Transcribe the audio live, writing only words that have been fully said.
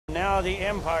now the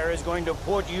Empire is going to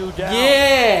put you down.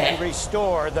 Yeah. And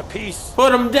restore the peace.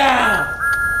 Put him down.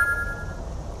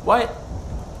 What?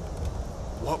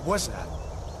 What was that?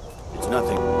 It's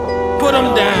nothing. Put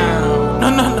him down. No,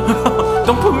 no, no.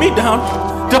 Don't put me down.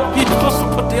 Don't, you're supposed to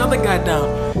put the other guy down.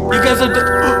 You guys are could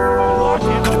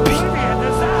it be?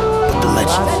 The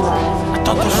legends. I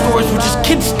thought those stories were just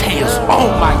kids' tales. Oh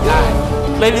my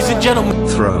God. Ladies and gentlemen,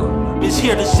 Throne is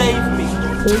here to save me.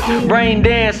 Brain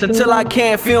dance until I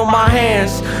can't feel my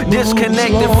hands.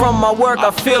 Disconnected from my work, I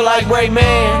feel like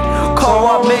Rayman.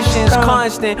 Co-op missions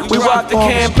constant, we rock the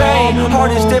campaign.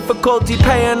 Hardest difficulty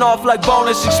paying off like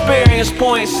bonus experience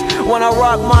points. When I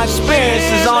rock my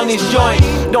experiences on these joints.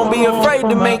 Don't be afraid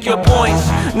to make your points.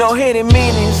 No hidden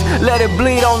meanings, let it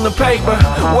bleed on the paper.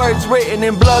 Words written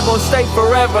in blood gon' stay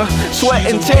forever. Sweat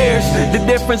and tears, the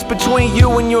difference between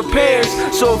you and your peers.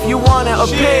 So if you wanna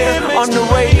appear on the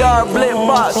radar, blip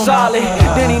box solid,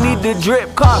 then you need to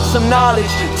drip, cop some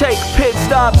knowledge. Take pit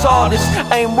stops, all this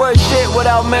ain't worth shit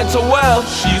without mental wealth.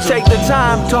 Take the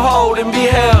time to hold and be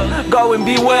held. Go and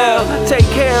be well, take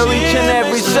care of each and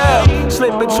every cell.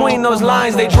 Slip between those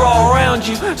lines they draw around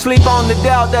you. Sleep on the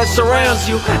doubt that surrounds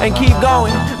you. And keep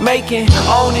going, making,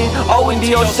 owning, owing to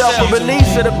yourself a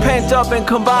release of the pent up and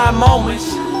combined moments.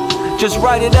 Just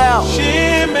write it out.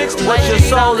 What your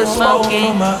soul is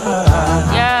smoking.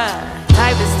 Yeah.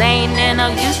 Type of stain and no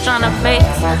use tryna fix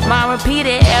my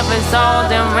repeated episodes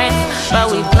and rinse.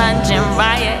 But we plunge and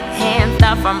riot, hands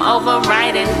up from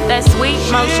overriding. That sweet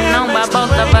motion on by both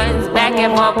of us, back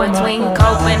and forth between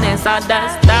coping and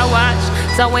sawdust. I watch,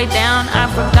 so way down, I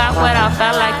forgot what I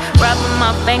felt like. Rubbing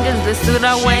my fingers, the suit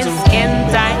I wear skin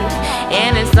tight,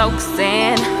 and it soaks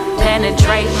in.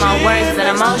 Penetrate my words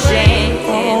and emotions.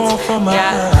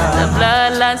 Yeah, the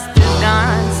bloodlust is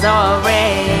done, so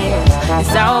red. It's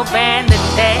so bad, the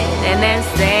dead, and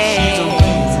insane.